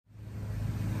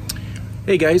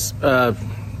Hey guys,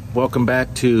 welcome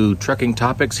back to Trucking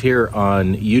Topics here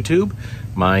on YouTube.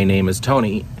 My name is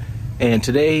Tony, and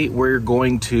today we're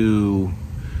going to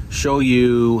show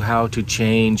you how to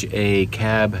change a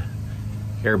cab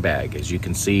airbag. As you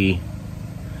can see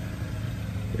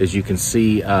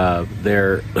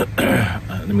there,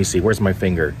 let me see, where's my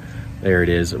finger? There it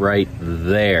is, right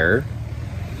there.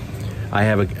 I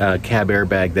have a cab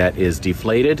airbag that is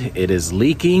deflated. It is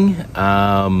leaking.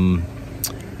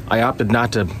 I opted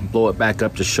not to blow it back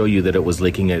up to show you that it was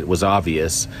leaking. It was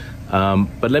obvious.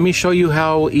 But let me show you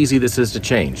how easy this is to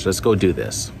change. Let's go do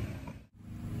this.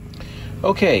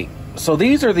 Okay, so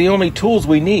these are the only tools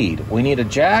we need. We need a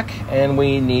jack and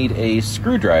we need a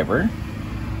screwdriver.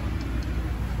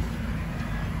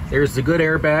 There's the good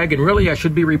airbag, and really I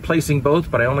should be replacing both,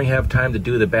 but I only have time to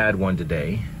do the bad one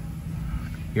today.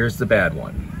 Here's the bad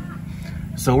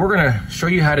one. So we're gonna show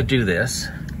you how to do this.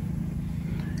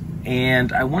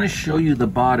 And I want to show you the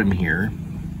bottom here.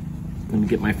 Let me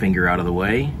get my finger out of the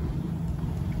way.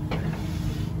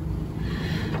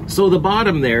 So the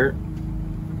bottom there,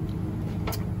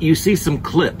 you see some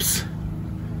clips.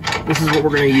 This is what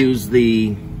we're going to use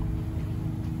the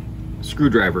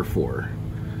screwdriver for.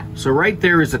 So right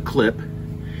there is a clip.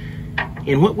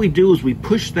 And what we do is we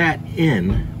push that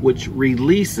in, which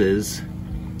releases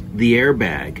the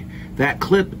airbag. That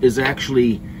clip is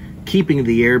actually keeping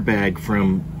the airbag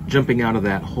from jumping out of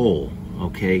that hole,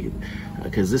 okay?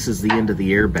 Because this is the end of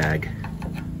the airbag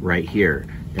right here.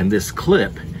 And this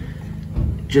clip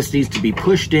just needs to be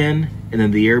pushed in, and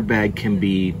then the airbag can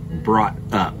be brought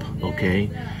up, okay?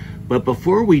 But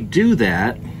before we do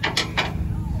that,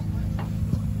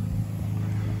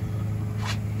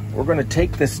 we're gonna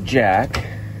take this jack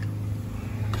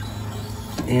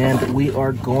and we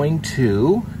are going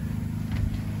to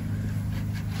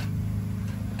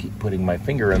putting my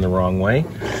finger in the wrong way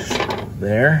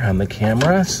there on the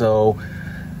camera. So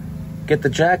get the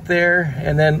jack there,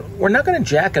 and then we're not going to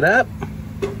jack it up,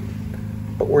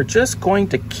 but we're just going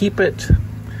to keep it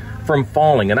from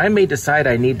falling. And I may decide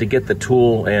I need to get the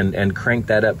tool and crank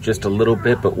that up just a little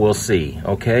bit, but we'll see.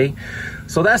 Okay,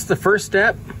 so that's the first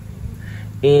step.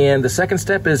 And the second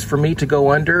step is for me to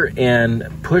go under and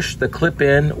push the clip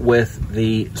in with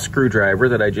the screwdriver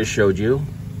that I just showed you.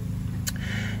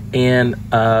 And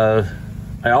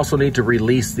I also need to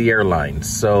release the airline.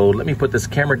 So let me put this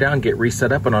camera down, get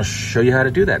reset up, and I'll show you how to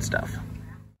do that stuff.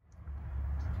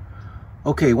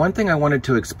 Okay, one thing I wanted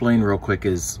to explain real quick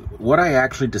is what I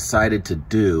actually decided to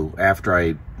do after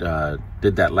I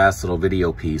did that last little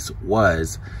video piece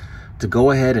was to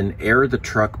go ahead and air the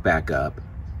truck back up.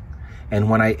 And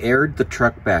when I aired the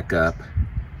truck back up,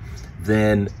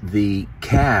 then the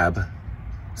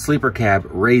sleeper cab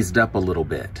raised up a little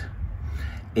bit.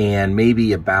 And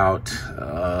maybe about,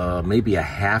 maybe a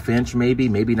 ½ inch, maybe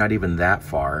not even that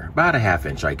far, about a ½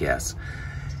 inch, I guess.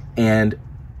 And,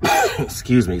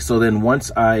 excuse me, so then once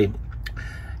I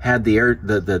had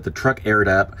the truck aired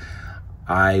up,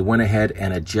 I went ahead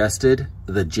and adjusted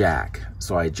the jack.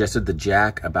 So I adjusted the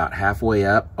jack about halfway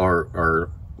up,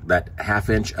 or that ½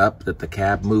 inch up that the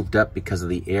cab moved up because of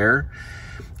the air.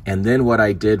 And then what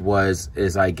I did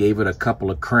is I gave it a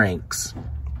couple of cranks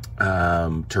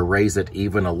to raise it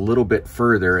even a little bit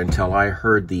further until I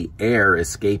heard the air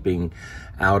escaping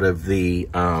out of the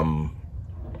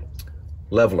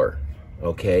leveler,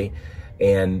 okay?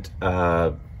 And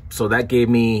so that gave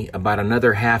me about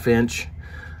another ½ inch,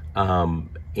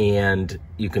 and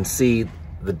you can see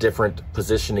the different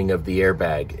positioning of the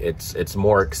airbag. It's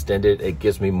more extended, it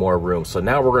gives me more room. So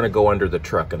now we're gonna go under the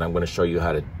truck, and I'm gonna show you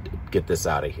how to get this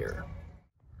out of here.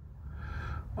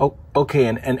 Oh, okay,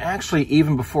 and actually,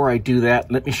 even before I do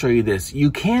that, let me show you this. You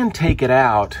can take it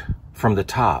out from the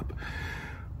top,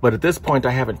 but at this point,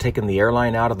 I haven't taken the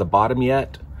airline out of the bottom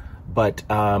yet, but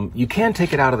you can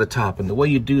take it out of the top, and the way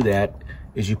you do that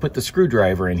is you put the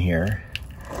screwdriver in here,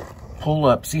 pull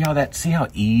up, see how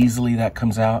easily that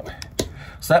comes out?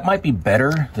 So that might be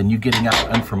better than you getting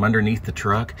out from underneath the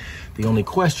truck. The only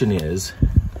question is,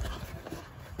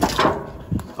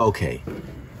 okay,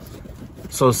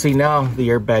 so see, now the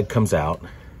airbag comes out,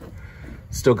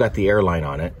 still got the airline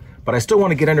on it, but I still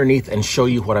want to get underneath and show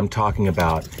you what I'm talking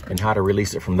about and how to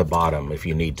release it from the bottom if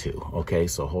you need to. Okay,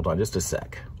 so hold on just a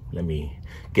sec. Let me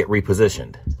get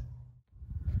repositioned.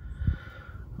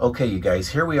 Okay, you guys,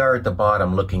 here we are at the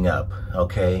bottom looking up,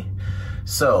 okay?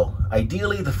 So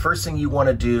ideally, the first thing you want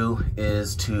to do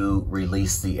is to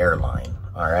release the airline,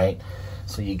 all right?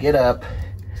 So you get up,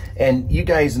 and you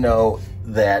guys know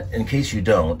that, in case you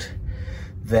don't,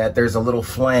 that there's a little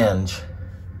flange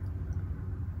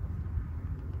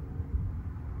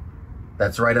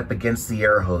that's right up against the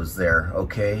air hose there,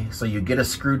 okay? So you get a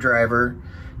screwdriver,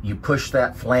 you push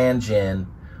that flange in,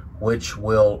 which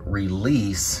will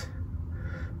release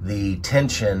the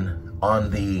tension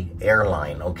on the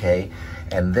airline, okay?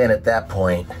 And then at that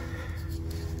point,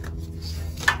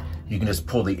 you can just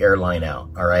pull the airline out,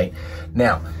 all right?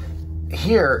 Now,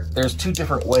 here, there's two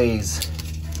different ways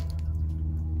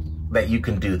that you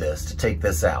can do this, to take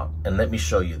this out, and let me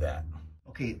show you that.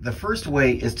 Okay, the first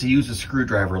way is to use a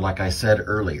screwdriver, like I said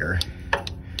earlier,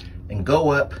 and go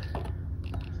up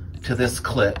to this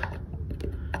clip,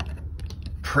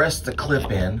 press the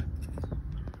clip in,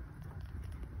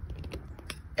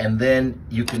 and then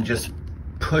you can just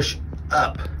push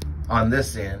up on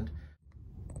this end.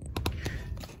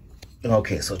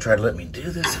 Okay, so try to let me do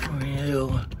this for you.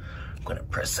 I'm gonna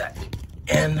press that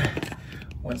in.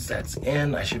 Once that's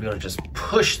in, I should be able to just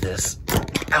push this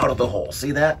out of the hole.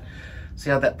 See that? See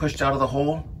how that pushed out of the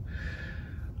hole?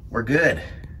 We're good.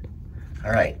 All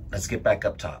right, let's get back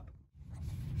up top.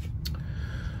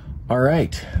 All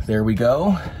right, there we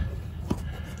go.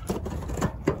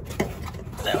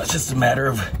 Now it's just a matter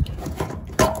of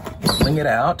pulling it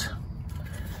out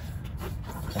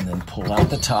and then pull out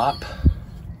the top.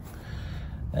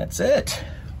 That's it.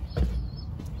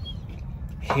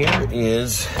 Here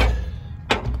is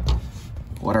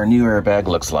what our new airbag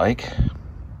looks like.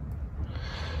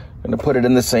 I'm gonna put it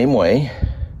in the same way.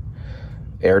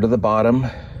 Air to the bottom.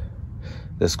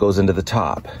 This goes into the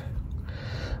top.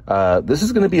 This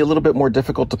is gonna be a little bit more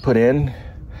difficult to put in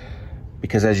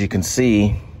because, as you can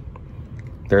see,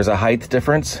 there's a height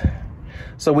difference.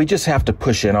 So we just have to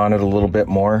push in on it a little bit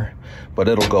more, but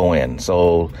it'll go in.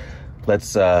 So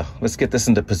let's get this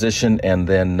into position and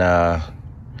then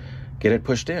get it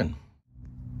pushed in.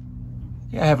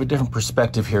 Yeah, I have a different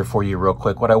perspective here for you real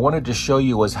quick. What I wanted to show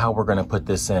you was how we're gonna put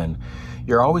this in.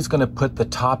 You're always gonna put the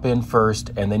top in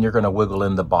first and then you're gonna wiggle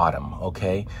in the bottom,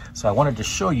 okay? So I wanted to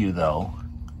show you though.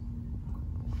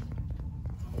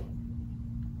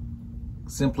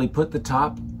 Simply put the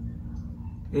top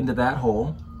into that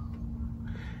hole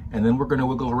and then we're gonna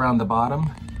wiggle around the bottom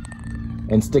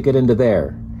and stick it into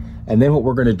there. And then what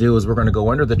we're gonna do is we're gonna go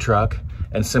under the truck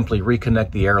and simply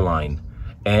reconnect the airline,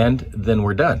 and then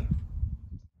we're done.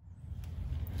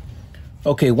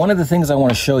 Okay, one of the things I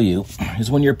want to show you is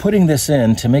when you're putting this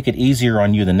in, to make it easier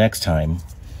on you the next time,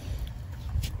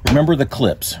 remember the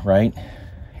clips, right?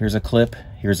 Here's a clip,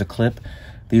 here's a clip.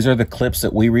 These are the clips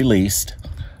that we released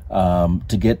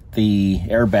to get the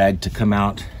airbag to come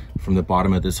out from the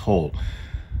bottom of this hole.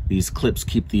 These clips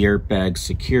keep the airbag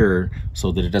secure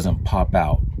so that it doesn't pop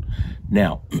out.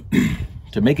 Now,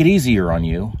 to make it easier on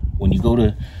you, when you go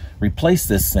to replace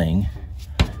this thing,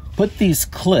 put these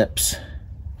clips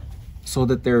so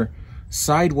that they're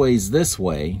sideways this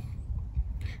way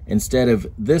instead of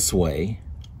this way,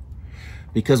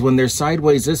 because when they're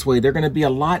sideways this way, they're going to be a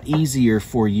lot easier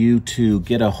for you to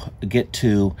get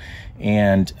to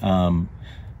and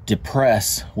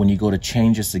depress when you go to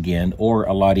change this again, or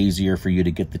a lot easier for you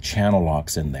to get the channel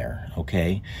locks in there,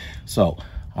 okay? So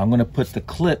I'm going to put the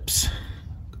clips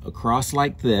across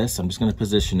like this. I'm just going to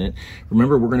position it.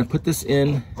 Remember, we're going to put this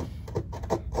in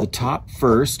the top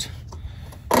first.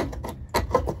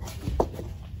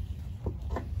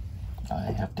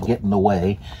 I have to get in the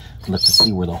way. Let's just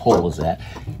see where the hole is at.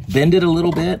 Bend it a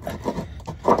little bit.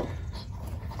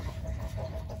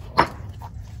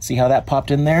 See how that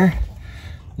popped in there?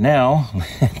 Now,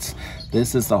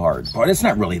 this is the hard part. It's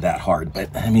not really that hard,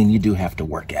 but I mean, you do have to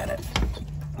work at it.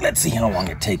 Let's see how long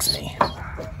it takes me.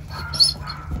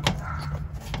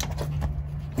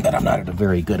 But I'm not at a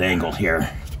very good angle here.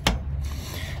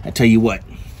 I tell you what,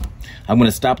 I'm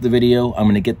gonna stop the video. I'm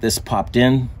gonna get this popped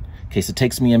in case it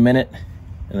takes me a minute,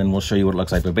 and then we'll show you what it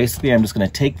looks like. But basically, I'm just gonna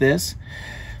take this,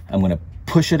 I'm gonna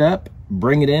push it up,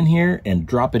 bring it in here, and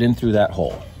drop it in through that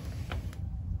hole.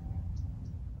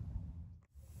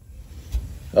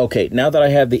 Okay, now that I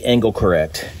have the angle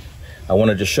correct, I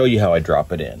wanted to show you how I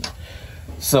drop it in.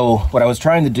 So what I was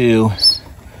trying to do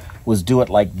was do it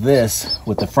like this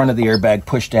with the front of the airbag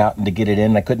pushed out, and to get it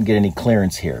in, I couldn't get any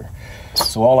clearance here.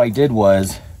 So all I did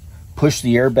was push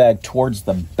the airbag towards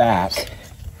the back,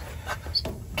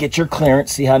 get your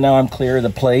clearance. See how now I'm clear of the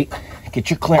plate?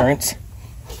 Get your clearance.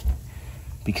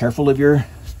 Be careful of your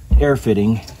air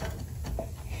fitting.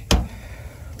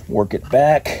 Work it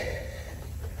back.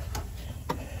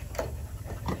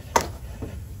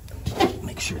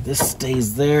 Make sure this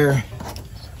stays there.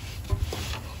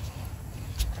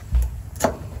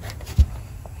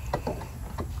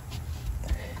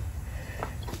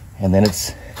 And then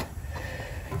it's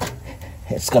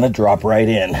gonna drop right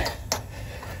in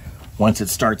once it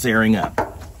starts airing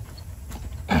up.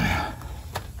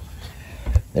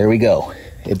 There we go.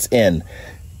 It's in.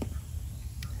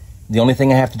 The only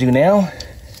thing I have to do now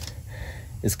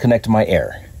is connect my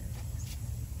air.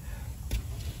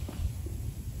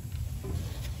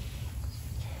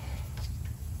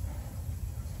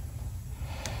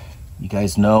 You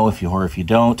guys know, if you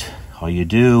don't, all you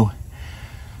do,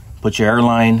 put your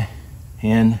airline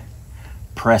in,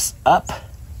 press up,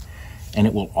 and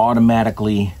it will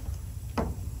automatically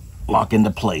lock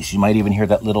into place. You might even hear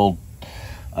that little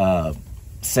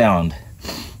sound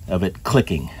of it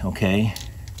clicking, okay?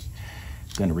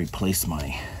 I'm going to replace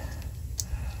my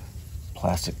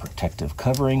plastic protective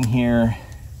covering here.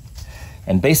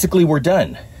 And basically we're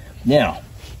done. Now,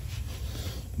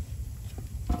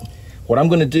 what I'm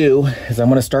going to do is I'm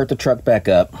going to start the truck back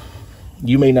up.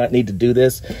 You may not need to do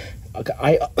this.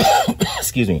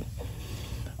 Excuse me.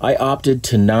 I opted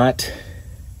to not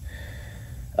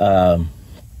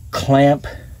clamp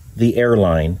the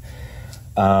airline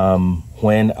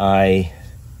when I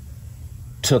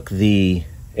took the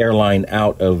airline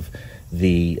out of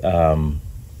the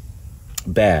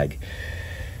bag.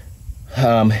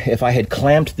 If I had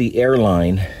clamped the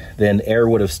airline, then air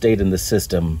would have stayed in the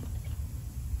system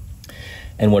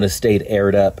and would have stayed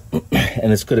aired up,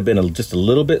 and this could have been just a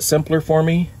little bit simpler for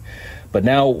me. But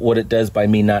now what it does by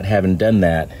me not having done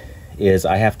that is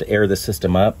I have to air the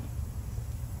system up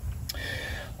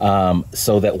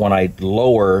so that when I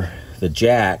lower the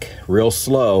jack real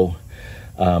slow,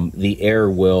 the air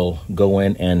will go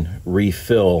in and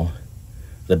refill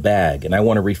the bag. And I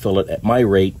want to refill it at my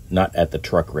rate, not at the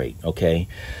truck rate, okay?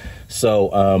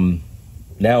 So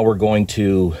now we're going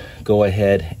to go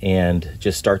ahead and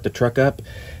just start the truck up,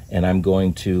 and I'm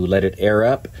going to let it air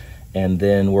up, and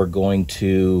then we're going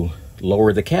to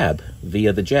lower the cab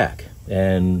via the jack,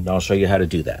 and I'll show you how to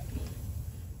do that.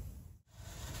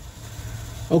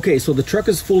 Okay, so the truck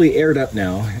is fully aired up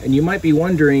now, and you might be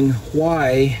wondering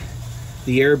why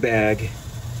the airbag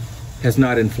has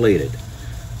not inflated.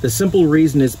 The simple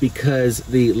reason is because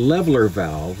the leveler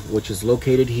valve, which is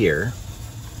located here,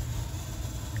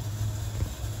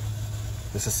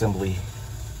 this assembly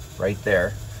right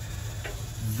there,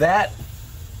 that,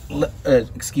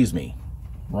 excuse me,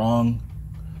 wrong.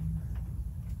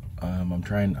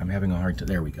 I'm having a hard time,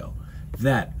 there we go.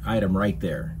 That item right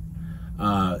there,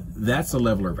 that's a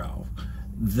leveler valve.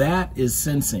 That is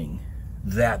sensing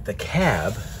that the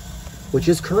cab, which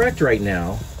is correct right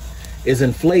now, is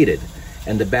inflated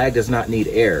and the bag does not need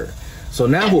air. So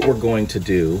now what we're going to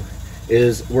do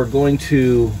is we're going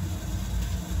to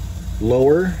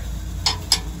lower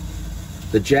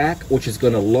the jack, which is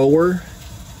going to lower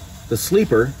the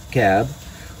sleeper cab,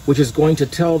 which is going to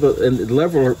tell the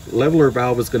leveler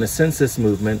valve is going to sense this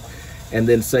movement and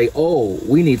then say, oh,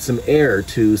 we need some air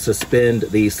to suspend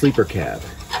the sleeper cab.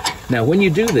 Now when you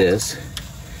do this,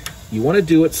 you want to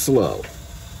do it slow.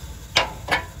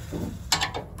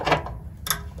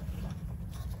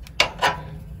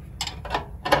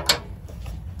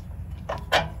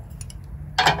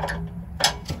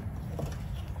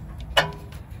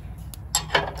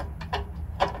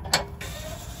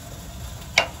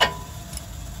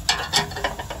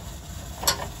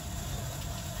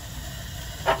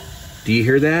 Do you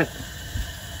hear that?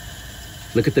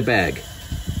 Look at the bag.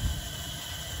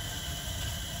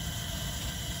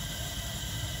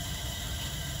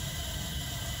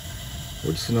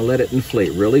 We're just gonna let it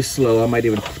inflate really slow. I might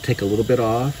even take a little bit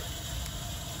off.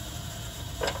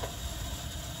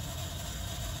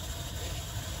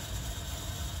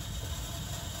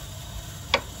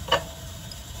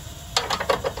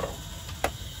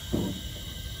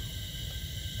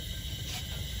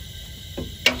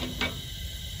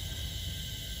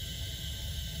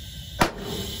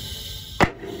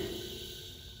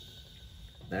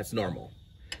 That's normal.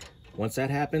 Once that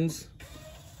happens,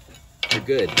 you're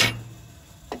good.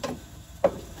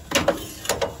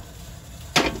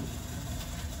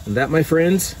 And that, my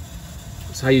friends,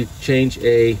 is how you change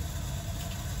a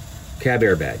cab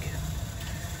airbag.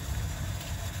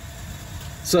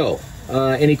 So,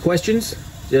 any questions?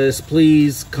 Just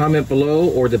please comment below,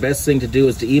 or the best thing to do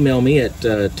is to email me at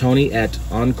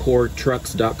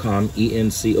tony@encoretrucks.com,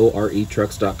 E-N-C-O-R-E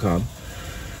trucks.com.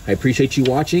 I appreciate you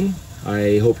watching.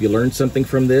 I hope you learned something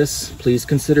from this. Please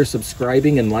consider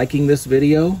subscribing and liking this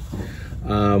video.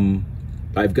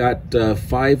 I've got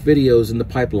 5 videos in the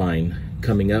pipeline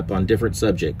coming up on different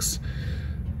subjects.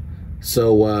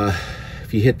 So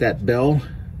if you hit that bell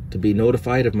to be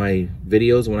notified of my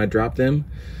videos when I drop them,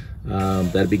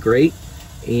 that'd be great.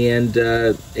 And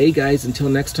hey guys, until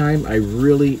next time, I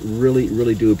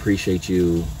really do appreciate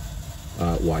you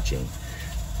watching.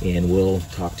 And we'll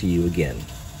talk to you again.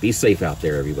 Be safe out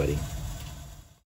there, everybody.